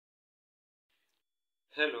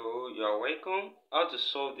Hello, you are welcome. How to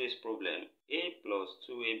solve this problem? A plus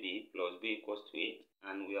 2ab plus b equals to 8,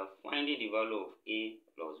 and we are finding the value of a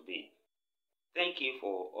plus b. Thank you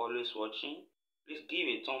for always watching. Please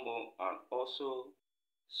give a thumb up and also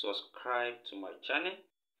subscribe to my channel.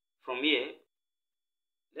 From here,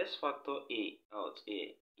 let's factor a out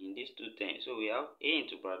here in these two terms. So we have a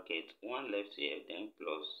into bracket 1 left here, then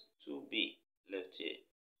plus 2b left here.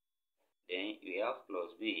 Then we have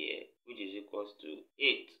plus b here, which is equals to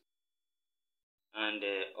 8. And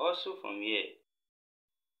also from here,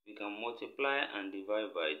 we can multiply and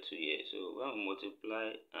divide by 2 here. So when we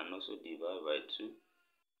multiply and also divide by 2,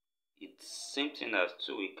 it's same thing as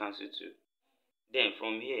 2, we cancel 2. Then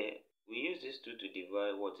from here, we use this 2 to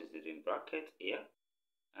divide what is it in bracket here.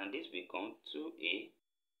 And this becomes 2a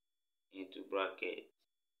into bracket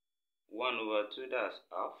 1 over 2, that's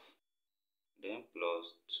half. Then plus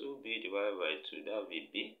 2b divided by 2, that will be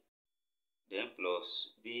b. Then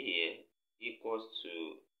plus b here equals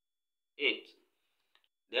to 8.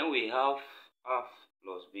 Then we have half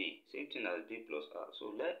plus b, same thing as b plus half.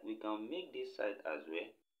 So we can make this side as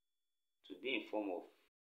well to be in form of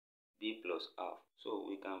b plus half. So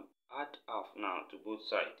we can add half now to both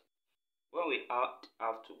sides. When we add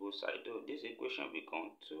half to both sides, though, this equation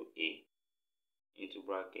becomes 2a into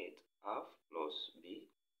bracket half plus b.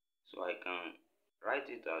 So I can write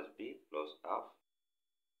it as b plus half,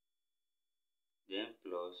 then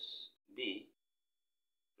plus b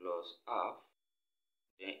plus half,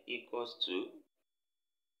 then equals to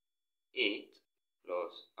 8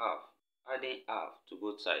 plus half, adding half to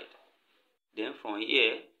both sides. Then from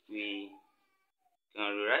here, we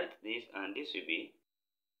can rewrite this, and this will be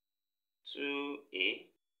 2a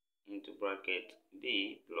into bracket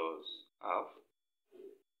b plus half,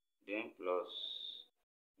 then plus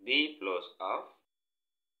b plus half,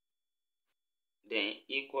 then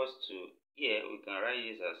equals to, here we can write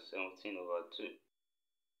this as 17 over 2.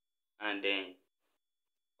 And then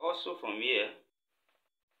also from here,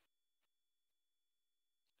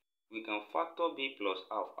 we can factor b plus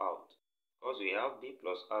half out, because we have b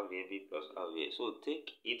plus half here, b plus half here. So take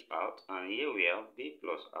it out, and here we have b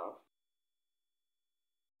plus half,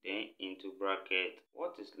 then into bracket,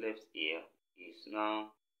 what is left here is now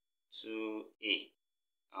 2a,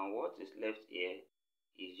 and what is left here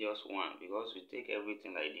is just 1, because we take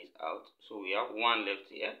everything like this out. So we have 1 left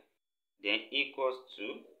here, then equals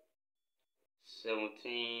to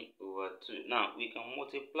 17 over 2. Now we can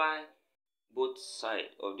multiply both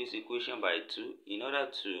sides of this equation by 2 in order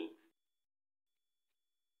to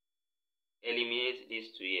eliminate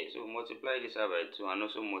these 2 here. So multiply this side by 2 and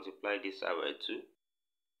also multiply this side by 2,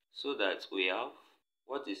 so that we have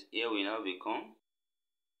what is here will now become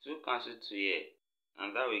 2 cancel 2 here,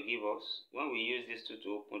 and that will give us, when we use this 2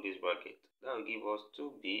 to open this bracket, that will give us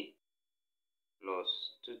 2b plus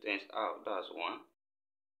 2 times half, that's 1,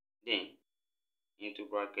 then into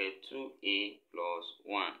bracket 2a plus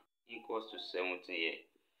 1 equals to 17 here.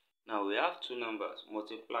 Now we have two numbers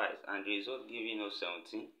multiplied and the result giving us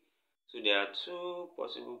 17. So there are two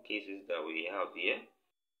possible cases that we have here.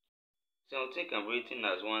 17 can be written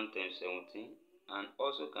as 1 times 17, and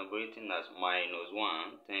also can be written as minus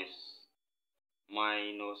 1 times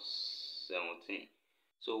minus 17.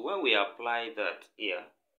 So when we apply that here,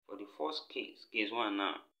 for the first case 1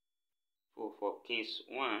 now, for case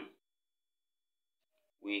 1,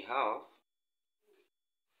 we have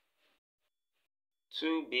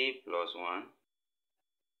 2b plus 1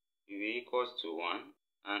 will be equals to 1,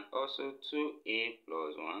 and also 2a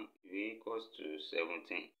plus 1 will be equals to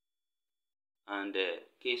 17. And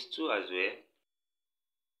case 2 as well,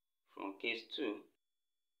 from case 2,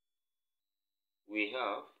 we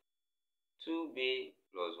have 2b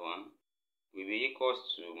plus 1 will be equals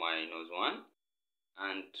to minus 1,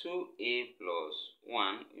 and 2a plus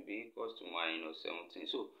 1 will be equals to minus 17.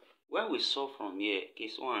 So when we solve from here,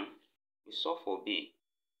 case 1, we solve for b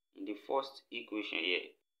in the first equation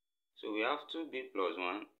here. So we have 2b plus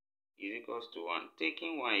 1 is equals to 1.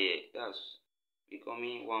 Taking 1 here, that's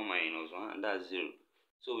becoming 1 minus 1, and that's 0.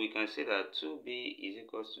 So we can say that 2b is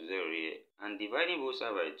equals to 0 here, and dividing both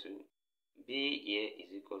sides by 2, b here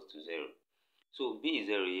is equals to 0. So b is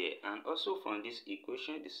 0 here, and also from this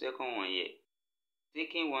equation, the second one here,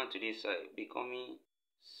 taking 1 to this side, becoming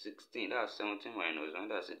 16, that's 17 minus 1,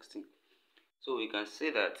 that's 16. So we can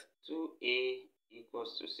say that 2a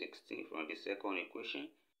equals to 16 from the second equation.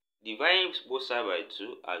 Dividing both sides by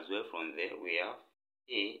 2 as well, from there we have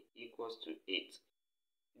a equals to 8.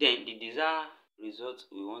 Then the desired result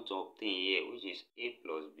we want to obtain here, which is a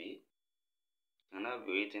plus b, can now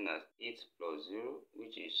be written as 8 plus 0,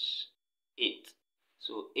 which is 8.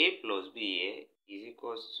 So a plus b here is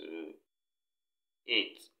equals to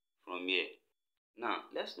 8 from here. Now,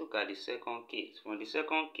 let's look at the second case. From the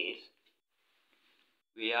second case,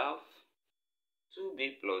 we have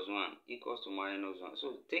 2b plus 1 equals to minus 1.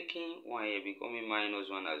 So, taking 1 here becoming minus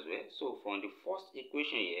 1 as well. So, from the first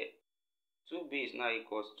equation here, 2b is now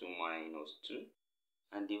equals to minus 2.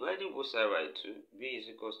 And dividing both sides by 2, b is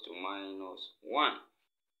equals to minus 1.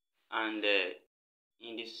 And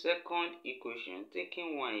in the second equation,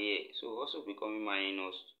 taking 1 here, so also becoming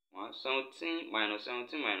minus 1. 17 minus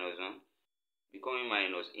 1 becoming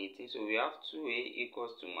minus 18. So we have 2a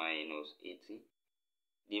equals to minus 18.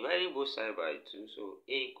 Dividing both sides by 2, so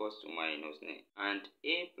a equals to minus 9. And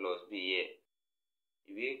a plus b here,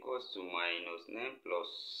 b equals to minus 9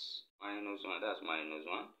 plus minus 1, that's minus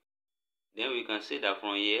 1. Then we can say that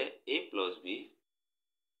from here, a plus b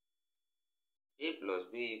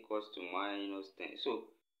equals to minus 10. So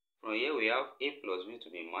from here we have a plus b to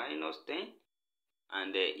be minus 10.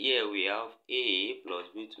 And here we have a plus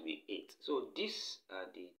b to be 8. So these are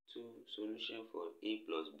the two solutions for a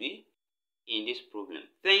plus b in this problem.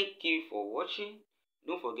 Thank you for watching.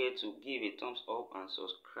 Don't forget to give a thumbs up and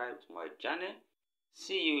subscribe to my channel.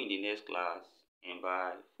 See you in the next class, and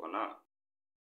bye for now.